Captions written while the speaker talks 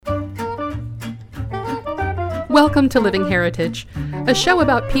Welcome to Living Heritage, a show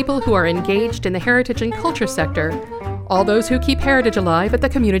about people who are engaged in the heritage and culture sector, all those who keep heritage alive at the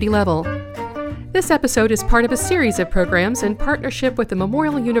community level. This episode is part of a series of programs in partnership with the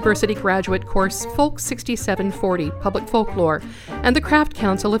Memorial University graduate course Folk 6740 Public Folklore and the Craft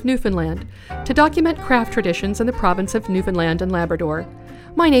Council of Newfoundland to document craft traditions in the province of Newfoundland and Labrador.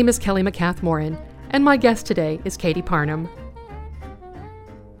 My name is Kelly McCath-Morin, and my guest today is Katie Parnham.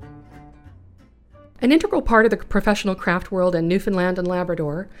 An integral part of the professional craft world in Newfoundland and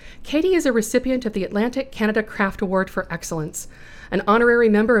Labrador, Katie is a recipient of the Atlantic Canada Craft Award for Excellence, an honorary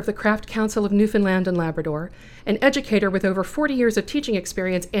member of the Craft Council of Newfoundland and Labrador, an educator with over 40 years of teaching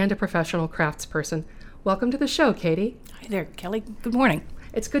experience, and a professional craftsperson. Welcome to the show, Katie. Hi there, Kelly. Good morning.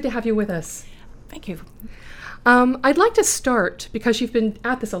 It's good to have you with us. Thank you. I'd like to start, because you've been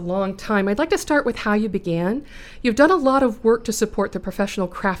at this a long time, I'd like to start with how you began. You've done a lot of work to support the professional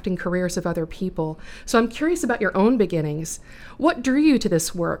crafting careers of other people, so I'm curious about your own beginnings. What drew you to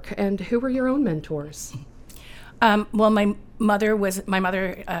this work, and who were your own mentors? Well, my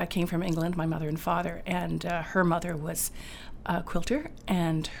mother came from England, my mother and father, and her mother was a quilter,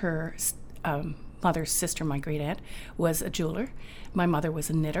 and her mother's sister, my great aunt, was a jeweler. My mother was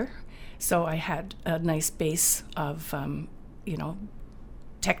a knitter. So I had a nice base of,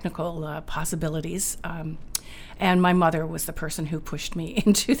 technical possibilities. And my mother was the person who pushed me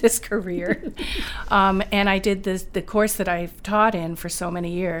into this career. And I did the course that I've taught in for so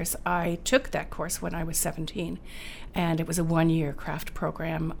many years. I took that course when I was 17, and it was a one-year craft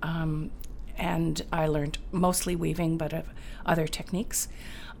program. And I learned mostly weaving, but other techniques.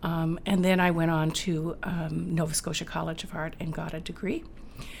 And then I went on to Nova Scotia College of Art and got a degree.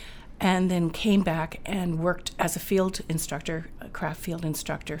 And then came back and worked as a field instructor, a craft field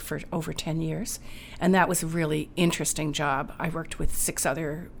instructor, for over 10 years. And that was a really interesting job. I worked with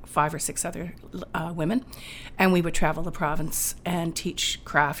 5 or 6 other women, and we would travel the province and teach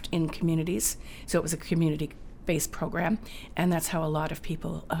craft in communities. So it was a community-based program, and that's how a lot of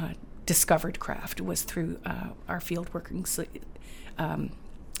people discovered craft, was through our field working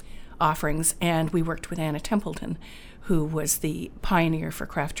offerings. And we worked with Anna Templeton, who was the pioneer for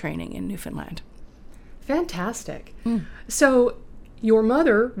craft training in Newfoundland. Fantastic. So your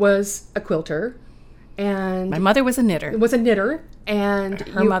mother was a quilter, and my mother was a knitter. And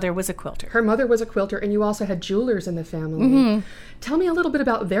her mother was a quilter. Her mother was a quilter, and you also had jewelers in the family. Mm-hmm. Tell me a little bit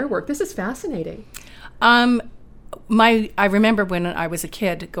about their work. This is fascinating. I remember when I was a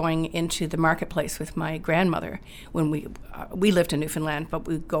kid going into the marketplace with my grandmother when we lived in Newfoundland, but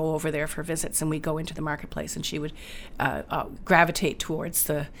we'd go over there for visits, and we'd go into the marketplace, and she would gravitate towards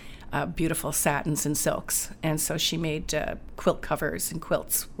the beautiful satins and silks. And so she made quilt covers and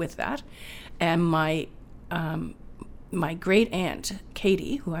quilts with that. And my great aunt,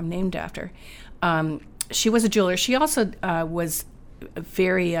 Katie, who I'm named after, she was a jeweler. She also was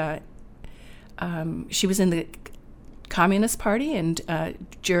very, she was in the Communist Party, and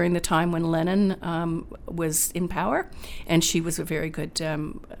during the time when Lenin was in power, and she was a very good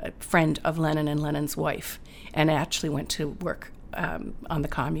friend of Lenin and Lenin's wife, and actually went to work on the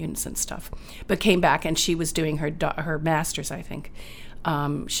communes and stuff, but came back, and she was doing her master's, I think.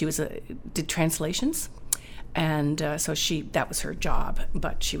 She did translations, and so that was her job,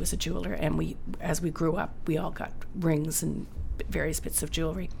 but she was a jeweler, and as we grew up, we all got rings and various bits of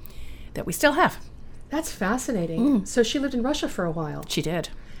jewelry that we still have. That's fascinating. So she lived in Russia for a while. She did.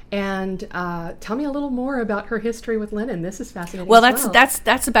 And tell me a little more about her history with Lenin. This is fascinating. Well,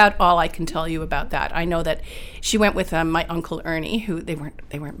 that's about all I can tell you about that. I know that she went with my uncle Ernie, who they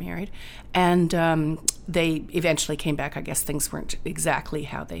weren't married, and they eventually came back. I guess things weren't exactly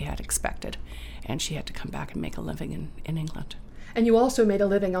how they had expected, and she had to come back and make a living in England. And you also made a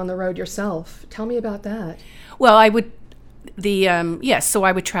living on the road yourself. Tell me about that. Well, I would. So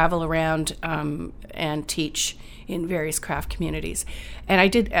I would travel around and teach in various craft communities. And I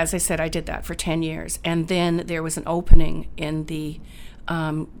did that for 10 years. And then there was an opening in the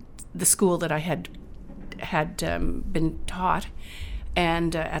school that I had been taught,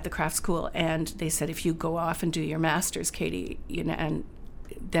 and at the craft school. And they said, if you go off and do your master's, Katie, and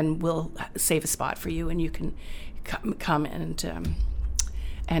then we'll save a spot for you, and you can come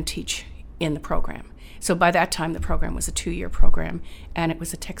and teach in the program. So by that time, the program was a 2-year program, and it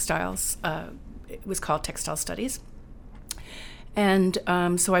was it was called Textile Studies. And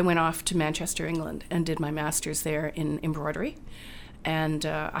so I went off to Manchester, England, and did my master's there in embroidery. And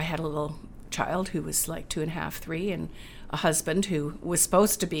I had a little child who was like 2.5, 3, and a husband who was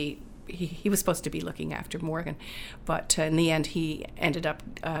supposed to be, he was supposed to be looking after Morgan. But in the end, he ended up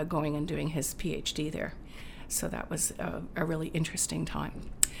going and doing his PhD there. So that was a really interesting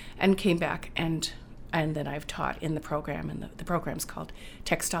time. And came back and and then I've taught in the program, and the program's called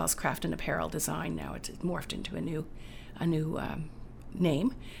Textiles, Craft, and Apparel Design. Now it's morphed into a new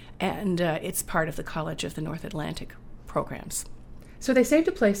name, and it's part of the College of the North Atlantic programs. So they saved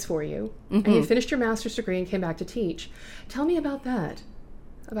a place for you, and you finished your master's degree and came back to teach. Tell me about that,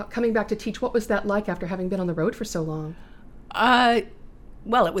 about coming back to teach. What was that like after having been on the road for so long?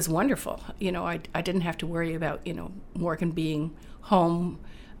 Well, it was wonderful. I didn't have to worry about, Morgan being home,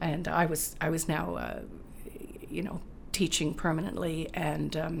 and I was now, teaching permanently.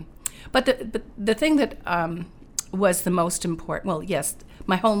 And but the thing that was the most important, well, yes,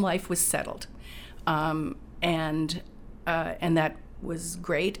 my home life was settled, and that was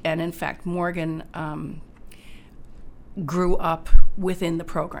great. And in fact, Morgan grew up within the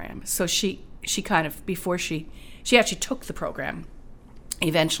program. So she kind of, before she actually took the program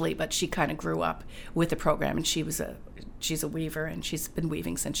eventually, but she kind of grew up with the program, and she's a weaver, and she's been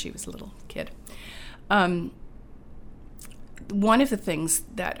weaving since she was a little kid. One of the things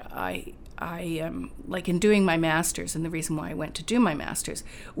that I like in doing my master's, and the reason why I went to do my master's,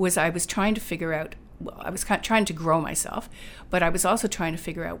 was I was trying to figure out, I was trying to grow myself, but I was also trying to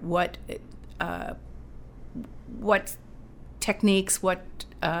figure out what techniques, what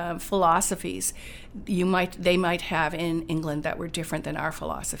philosophies they might have in England that were different than our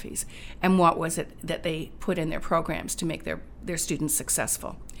philosophies, and what was it that they put in their programs to make their students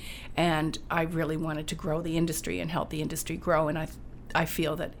successful. And I really wanted to grow the industry and help the industry grow, and I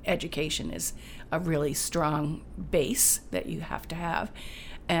feel that education is a really strong base that you have to have.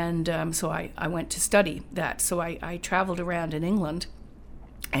 And so I went to study that. So I traveled around in England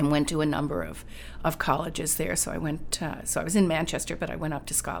and went to a number of colleges there. So I went. So I was in Manchester, but I went up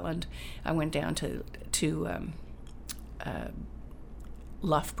to Scotland. I went down to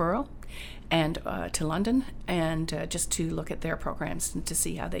Loughborough and to London, and just to look at their programs and to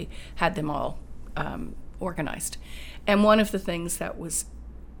see how they had them all organized. And one of the things that was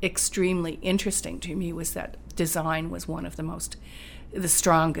extremely interesting to me was that design was one of the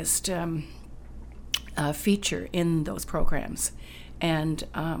strongest feature in those programs.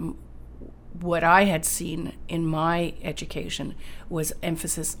 And what I had seen in my education was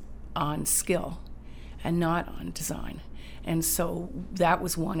emphasis on skill and not on design. And so that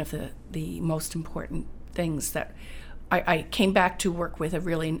was one of the most important things that I came back to work with a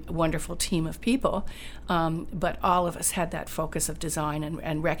really wonderful team of people, but all of us had that focus of design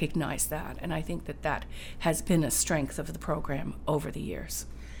and recognized that. And I think that has been a strength of the program over the years.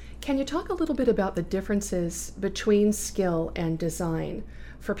 Can you talk a little bit about the differences between skill and design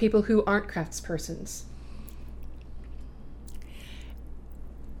for people who aren't craftspersons?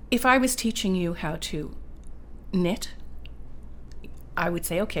 If I was teaching you how to knit, I would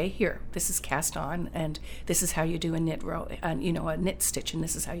say, okay, here, this is cast on, and this is how you do a knit row, a knit stitch, and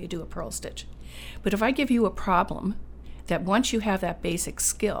this is how you do a purl stitch. But if I give you a problem, that once you have that basic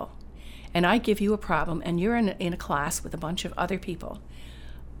skill, and I give you a problem, and you're in a class with a bunch of other people,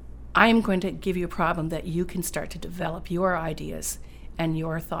 I'm going to give you a problem that you can start to develop your ideas and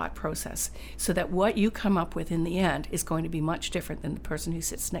your thought process, so that what you come up with in the end is going to be much different than the person who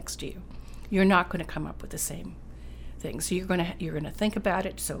sits next to you. You're not going to come up with the same thing. So you're going to think about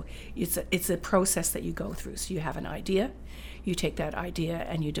it. So it's a process that you go through. So you have an idea, you take that idea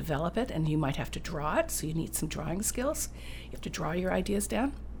and you develop it, and you might have to draw it. So you need some drawing skills. You have to draw your ideas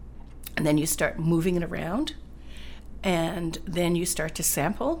down, and then you start moving it around, and then you start to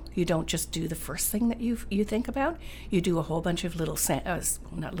sample. You don't just do the first thing that you think about. You do a whole bunch of little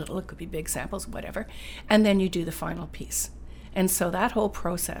not little, it could be big samples, whatever, and then you do the final piece. And so that whole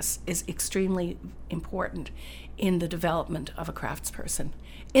process is extremely important in the development of a craftsperson,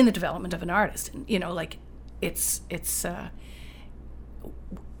 in the development of an artist.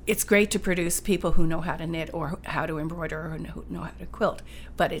 It's great to produce people who know how to knit or how to embroider or who know how to quilt,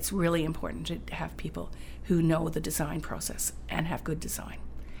 but it's really important to have people who know the design process and have good design.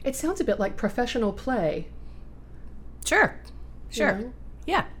 It sounds a bit like professional play. Sure.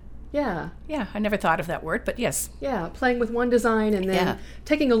 Yeah. Yeah, I never thought of that word, but yes. Yeah, playing with one design and then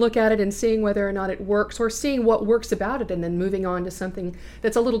taking a look at it and seeing whether or not it works, or seeing what works about it and then moving on to something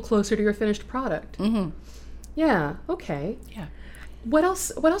that's a little closer to your finished product. Mm-hmm. Yeah, okay. Yeah. What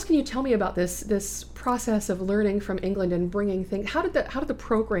else can you tell me about this process of learning from England and bringing things? How did the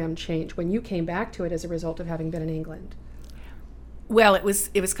program change when you came back to it as a result of having been in England? Well, it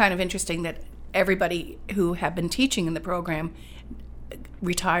was kind of interesting that everybody who had been teaching in the program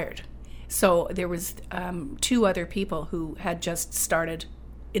retired. So there was 2 other people who had just started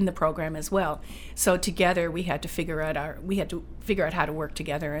in the program as well. So together we had to figure out how to work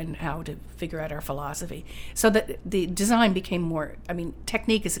together and how to figure out our philosophy. So that the design became more,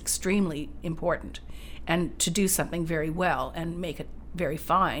 technique is extremely important, and to do something very well and make it very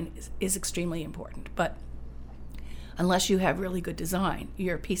fine is extremely important. But unless you have really good design,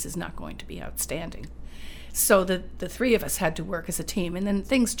 your piece is not going to be outstanding. So the three of us had to work as a team, and then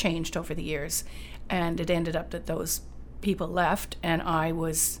things changed over the years, and it ended up that those people left, and I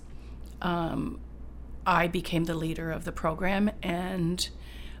became the leader of the program, and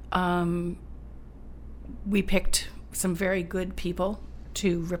we picked some very good people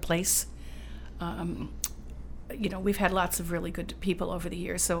to replace. We've had lots of really good people over the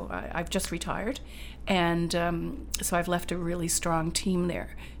years, so I've just retired, and so I've left a really strong team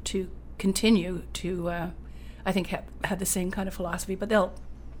there to continue to, I think, have the same kind of philosophy, but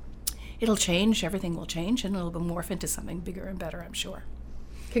it'll change, everything will change, and it'll morph into something bigger and better, I'm sure.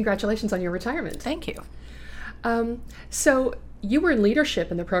 Congratulations on your retirement. Thank you. So you were in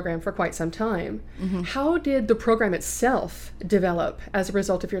leadership in the program for quite some time. Mm-hmm. How did the program itself develop as a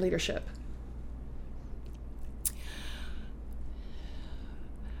result of your leadership?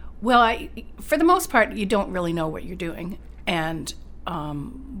 Well, for the most part, you don't really know what you're doing, and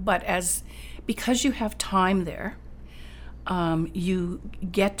but because you have time there, you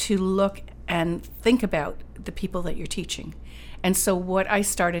get to look and think about the people that you're teaching. And so what I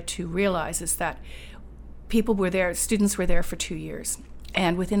started to realize is that students were there for 2 years,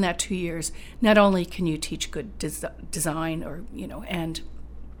 and within that 2 years, not only can you teach good design or and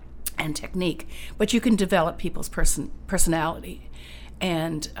technique, but you can develop people's personality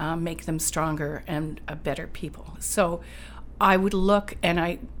and make them stronger and better people. So I would look and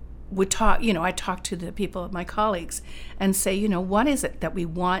I would talk, I'd talk to the people, my colleagues, and say, what is it that we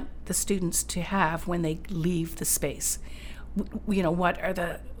want the students to have when they leave the space?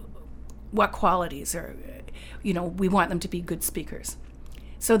 What qualities are, we want them to be good speakers.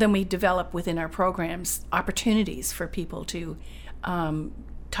 So then we develop within our programs opportunities for people to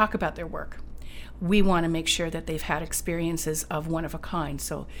talk about their work. We want to make sure that they've had experiences of one of a kind.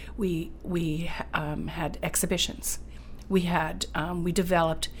 So we had exhibitions. We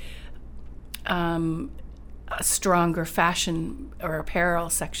developed a stronger fashion or apparel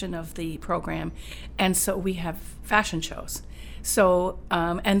section of the program, and so we have fashion shows. So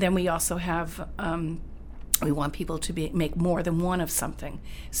and then we also have we want people to make more than one of something.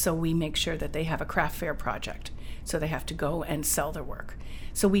 So we make sure that they have a craft fair project. So they have to go and sell their work.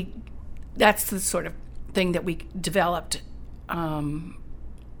 So that's the sort of thing that we developed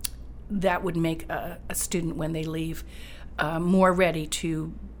that would make a student, when they leave, more ready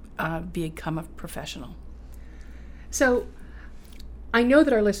to become a professional. So I know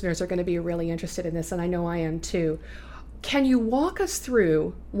that our listeners are going to be really interested in this, and I know I am too. Can you walk us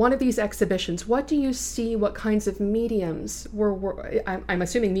through one of these exhibitions? What do you see? What kinds of mediums were I'm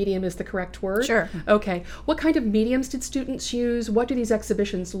assuming medium is the correct word? Sure. Okay. What kind of mediums did students use? What do these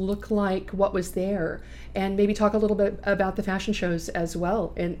exhibitions look like? What was there? And maybe talk a little bit about the fashion shows as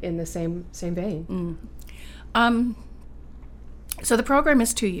well in the same vein. So the program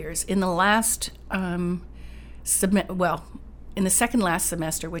is 2 years. In the last in the second last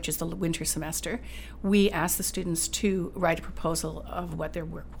semester, which is the winter semester, we asked the students to write a proposal of what their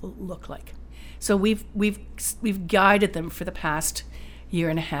work will look like. So we've guided them for the past year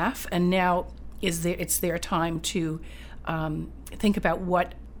and a half, and now it's their time to think about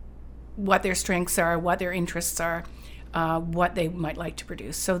what their strengths are, what their interests are, what they might like to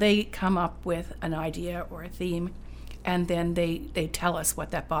produce. So they come up with an idea or a theme, and then they tell us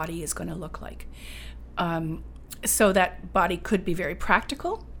what that body is going to look like. So that body could be very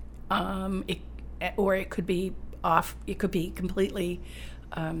practical, or it could be off. It could be completely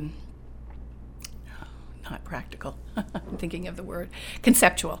not practical. I'm thinking of the word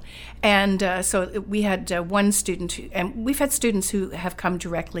conceptual. And so we had one student, and we've had students who have come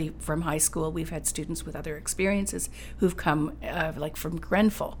directly from high school. We've had students with other experiences who've come, like from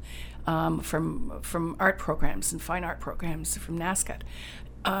Grenfell, from art programs and fine art programs from NASCAT.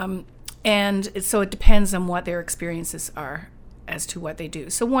 And so it depends on what their experiences are as to what they do.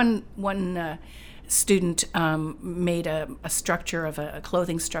 So one student made a structure of a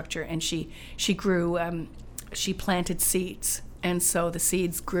clothing structure, and she grew, she planted seeds, and so the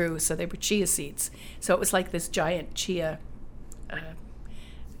seeds grew, so they were chia seeds. So it was like this giant chia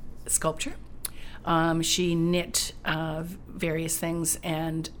sculpture. She knit various things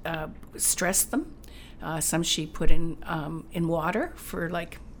and stressed them. Some she put in water for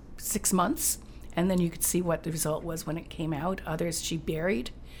like 6 months, and then you could see what the result was when it came out. Others she buried,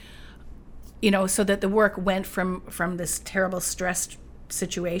 so that the work went from this terrible stressed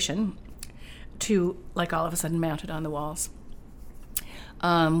situation to, like, all of a sudden mount it on the walls.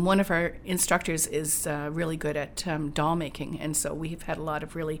 One of our instructors is really good at doll making, and so we've had a lot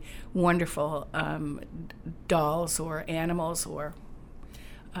of really wonderful dolls or animals or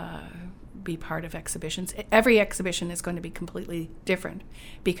be part of exhibitions. Every exhibition is going to be completely different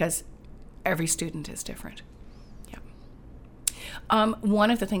because every student is different. Yeah. One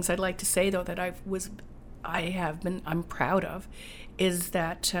of the things I'd like to say, though, that I'm proud of, is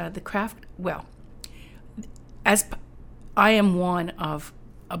that the craft. Well, I am one of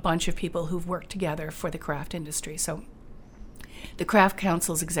a bunch of people who've worked together for the craft industry. So the Craft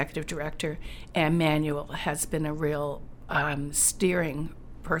Council's executive director, Anne Manuel, has been a real steering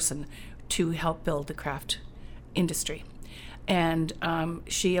person to help build the craft industry. And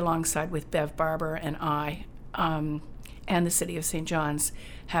she, alongside with Bev Barber and I, and the City of St. John's,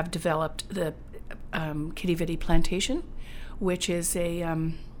 have developed the Quidi Vidi Plantation, which is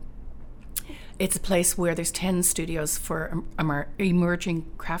it's a place where there's 10 studios for emerging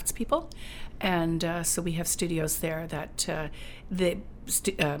craftspeople. And so we have studios there that they're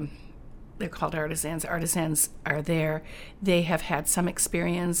called artisans. Artisans are there. They have had some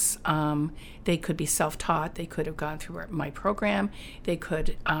experience. They could be self-taught. They could have gone through my program. They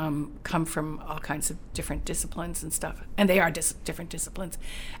could come from all kinds of different disciplines and stuff. And they are different disciplines.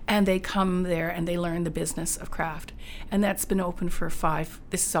 And they come there and they learn the business of craft. And that's been open for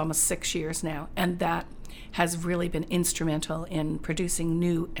this is almost 6 years now. And that has really been instrumental in producing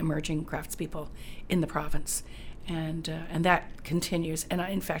new emerging craftspeople in the province. And that continues. And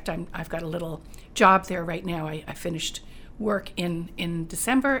in fact, I've got a little job there right now. I finished work in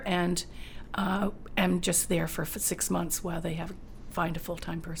December, and am just there for 6 months while they find a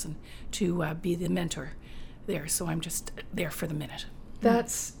full-time person to be the mentor there. So I'm just there for the minute.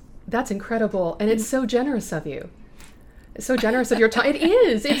 That's incredible, and it's so generous of you. It's so generous of your time. It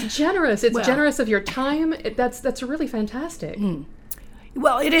is. It's generous. It's generous of your time. That's really fantastic.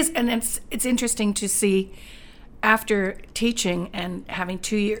 Well, it is, and it's interesting to see. After teaching and having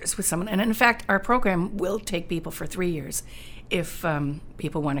 2 years with someone, and in fact, our program will take people for 3 years if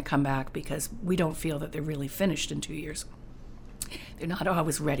people want to come back, because we don't feel that they're really finished in 2 years. They're not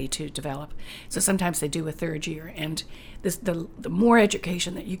always ready to develop. So sometimes they do a third year, and the more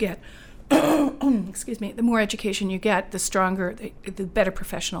education that you get, excuse me, the more education you get, the stronger, the better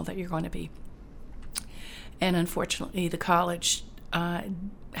professional that you're going to be. And unfortunately, the college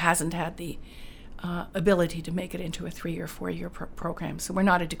hasn't had the ability to make it into a 3 or 4 year program. So we're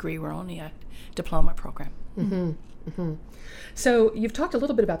not a degree, we're only a diploma program. Mm-hmm. Mm-hmm. So you've talked a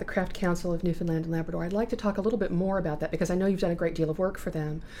little bit about the Craft Council of Newfoundland and Labrador. I'd like to talk a little bit more about that because I know you've done a great deal of work for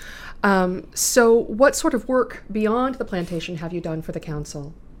them. So what sort of work beyond the plantation have you done for the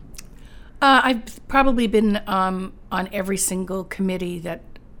council? I've probably been on every single committee that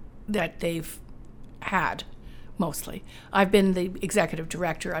they've had, mostly. I've been the executive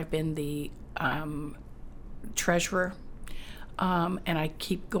director, I've been the treasurer, and I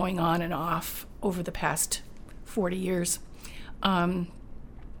keep going on and off over the past 40 years.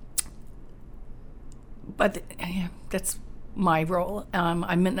 But that's my role.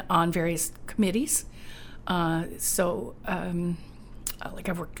 I'm on various committees. Like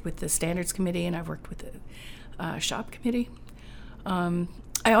I've worked with the Standards Committee and I've worked with the Shop Committee.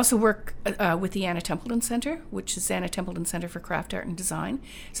 I also work with the Anna Templeton Center, which is Anna Templeton Center for Craft, Art, and Design.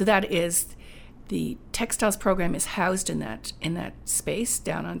 So that is the textiles program is housed in that space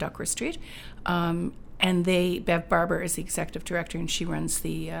down on Duckworth Street. And Bev Barber is the executive director, and she runs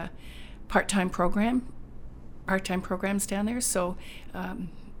the part-time programs down there. So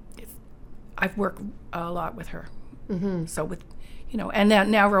I've worked a lot with her. Mm-hmm. So with, and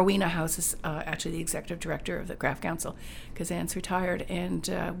now Rowena House is actually the executive director of the Craft Council because Anne's retired, and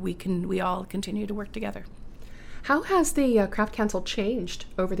we all continue to work together. How has the Craft Council changed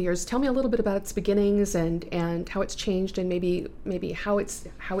over the years? Tell me a little bit about its beginnings and how it's changed, and maybe how it's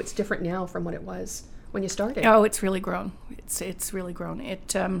different now from what it was when you started. Oh, it's really grown. It's really grown.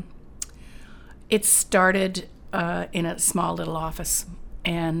 It started in a small little office,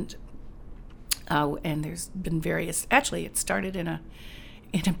 and there's been various. Actually, it started in a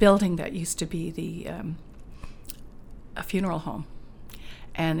building that used to be a funeral home,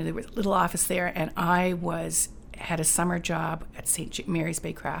 and there was a little office there, and I had a summer job at St. Mary's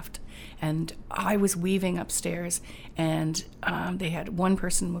Bay Craft, and I was weaving upstairs, and they had one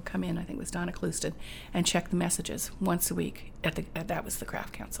person would come in, I think it was Donna Clouston, and check the messages once a week that was the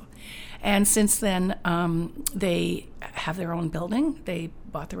Craft Council. And since then, they have their own building. They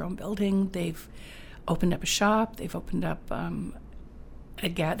bought their own building. They've opened up a shop. They've opened up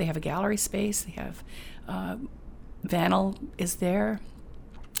they have a gallery space. They have Vanel is there.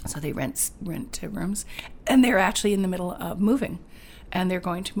 So they rent rooms, and they're actually in the middle of moving, and they're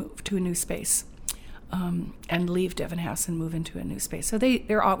going to move to a new space, and leave Devon House and move into a new space. So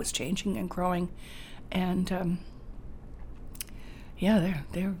they're always changing and growing, and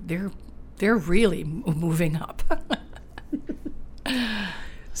they're really moving up.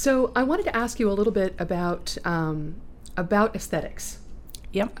 So I wanted to ask you a little bit about aesthetics.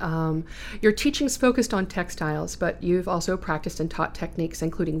 Yep. Your teaching's focused on textiles, but you've also practiced and taught techniques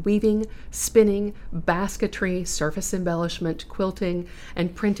including weaving, spinning, basketry, surface embellishment, quilting,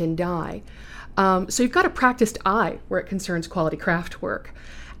 and print and dye. So you've got a practiced eye where it concerns quality craft work.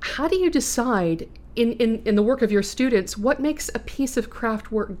 How do you decide in the work of your students what makes a piece of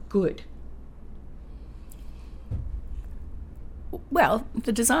craft work good? Well,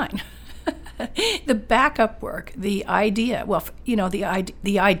 the design. The backup work, the idea. Well, the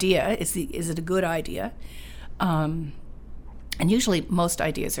idea is it a good idea? And usually, most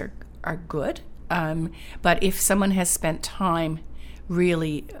ideas are good. But if someone has spent time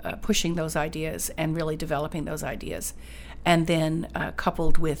really pushing those ideas and really developing those ideas, and then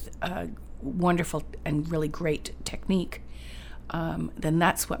coupled with wonderful and really great technique, then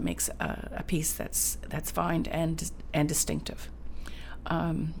that's what makes a piece that's fine and distinctive.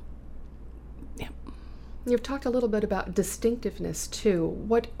 Yeah. You've talked a little bit about distinctiveness too.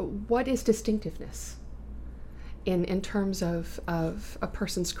 What is distinctiveness in terms of a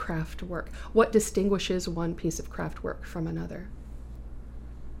person's craft work? What distinguishes one piece of craft work from another?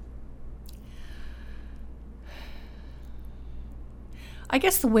 I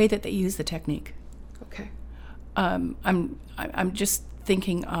guess the way that they use the technique. Okay. I'm just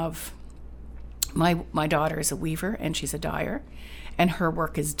thinking of my daughter is a weaver and she's a dyer, and her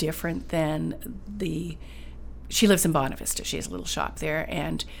work is different than she lives in Bonavista. She has a little shop there,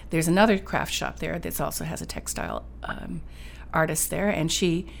 and there's another craft shop there that also has a textile artist there, and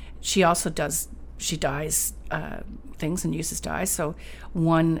she also dyes things and uses dyes. So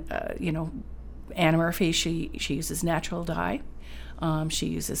one, Anna Murphy, she uses natural dye. She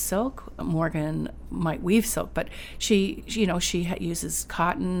uses silk. Morgan might weave silk, but she uses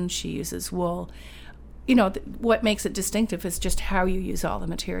cotton. She uses wool. What makes it distinctive is just how you use all the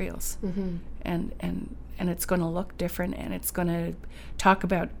materials, mm-hmm. and it's going to look different, and it's going to talk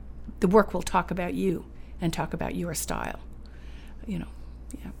about the work. Will talk about you and talk about your style. Yeah.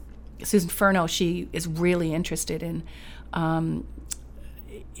 Susan Furno, she is really interested in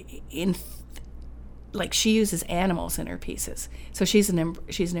like she uses animals in her pieces. So she's an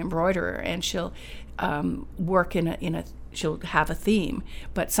embroiderer, and she'll work she'll have a theme,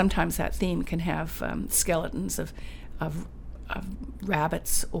 but sometimes that theme can have skeletons of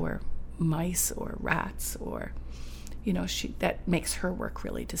rabbits or mice or rats, or that makes her work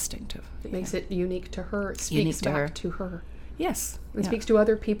really distinctive. It makes it unique to her. It speaks back to her. Yes. It speaks to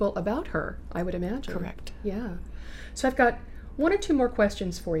other people about her, I would imagine. Correct. Yeah. So I've got one or two more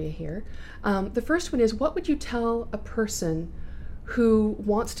questions for you here. The first one is, what would you tell a person who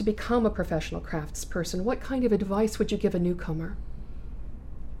wants to become a professional craftsperson? What kind of advice would you give a newcomer?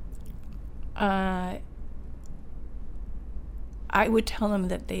 I would tell them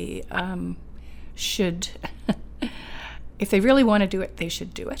that they should, if they really want to do it, they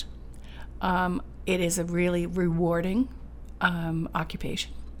should do it. It is a really rewarding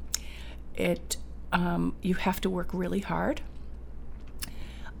occupation. You have to work really hard.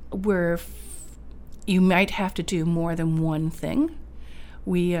 You might have to do more than one thing.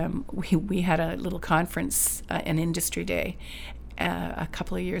 We had a little conference, an industry day, a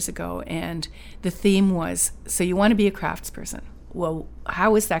couple of years ago, and the theme was, so you want to be a craftsperson. Well,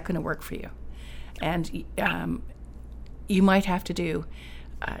 how is that going to work for you? And you might have to you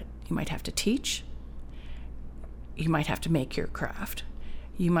might have to teach. You might have to make your craft.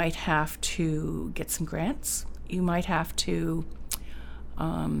 You might have to get some grants. You might have to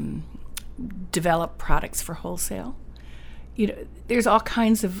develop products for wholesale. There's all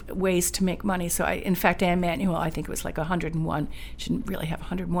kinds of ways to make money. So in fact, Anne Manuel, I think it was like 101. She didn't really have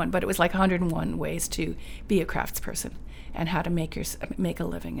 101, but it was like 101 ways to be a craftsperson and how to make a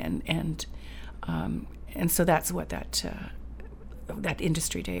living. And so that's what that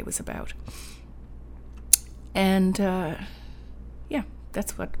industry day was about. And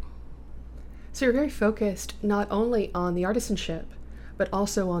that's what. So you're very focused not only on the artisanship, but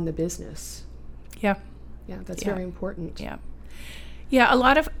also on the business. Yeah. Yeah, that's very important. Yeah. Yeah, a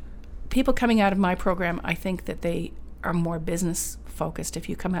lot of people coming out of my program, I think that they are more business focused. If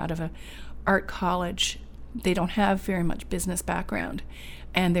you come out of a art college, they don't have very much business background,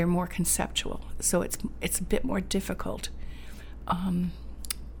 and they're more conceptual. So it's a bit more difficult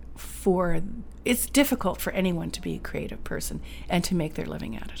it's difficult for anyone to be a creative person and to make their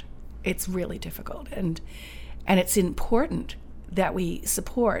living at it. It's really difficult, and it's important that we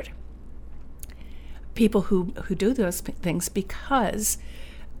support people who do those things, because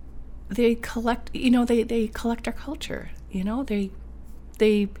they collect, they collect our culture.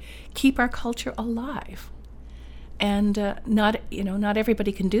 They keep our culture alive, and not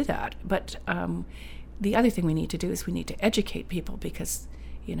everybody can do that. But the other thing we need to do is we need to educate people, because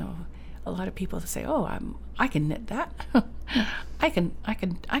a lot of people say, "Oh, I can knit that, I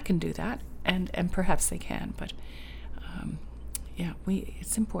can do that," and perhaps they can, but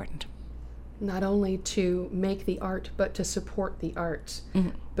it's important. Not only to make the art, but to support the art,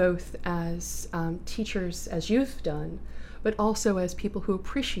 both as teachers, as you've done, but also as people who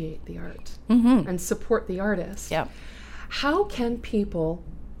appreciate the art and support the artist. Yeah. How can people,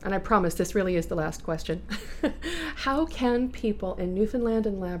 and I promise this really is the last question, how can people in Newfoundland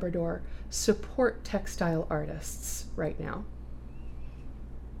and Labrador support textile artists right now?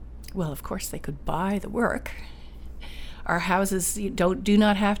 Well, of course, they could buy the work. Our houses do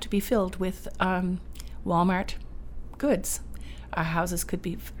not have to be filled with Walmart goods. Our houses could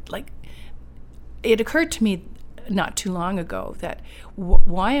be it occurred to me not too long ago that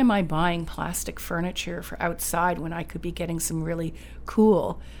why am I buying plastic furniture for outside when I could be getting some really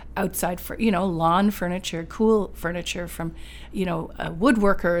cool outside lawn furniture, cool furniture from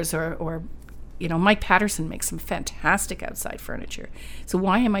woodworkers or Mike Patterson makes some fantastic outside furniture. So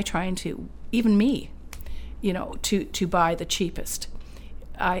why am I trying to, even me, to buy the cheapest?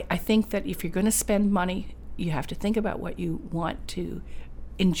 I think that if you're going to spend money, you have to think about what you want to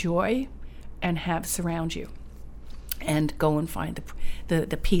enjoy and have surround you, and go and find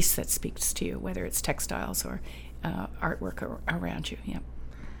the piece that speaks to you, whether it's textiles or artwork around you. Yeah.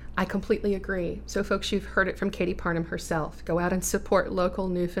 I completely agree. So folks, you've heard it from Katie Parnham herself. Go out and support local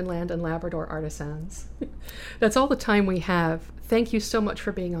Newfoundland and Labrador artisans. That's all the time we have. Thank you so much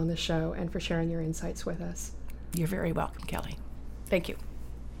for being on the show and for sharing your insights with us. You're very welcome, Kelly. Thank you.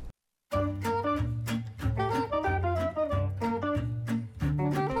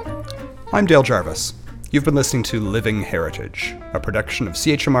 I'm Dale Jarvis. You've been listening to Living Heritage, a production of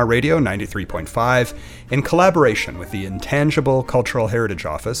CHMR Radio 93.5 in collaboration with the Intangible Cultural Heritage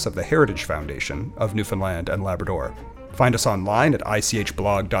Office of the Heritage Foundation of Newfoundland and Labrador. Find us online at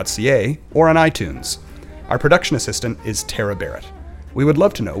ichblog.ca or on iTunes. Our production assistant is Tara Barrett. We would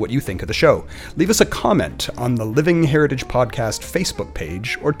love to know what you think of the show. Leave us a comment on the Living Heritage Podcast Facebook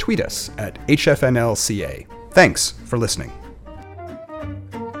page or tweet us at HFNLCA. Thanks for listening.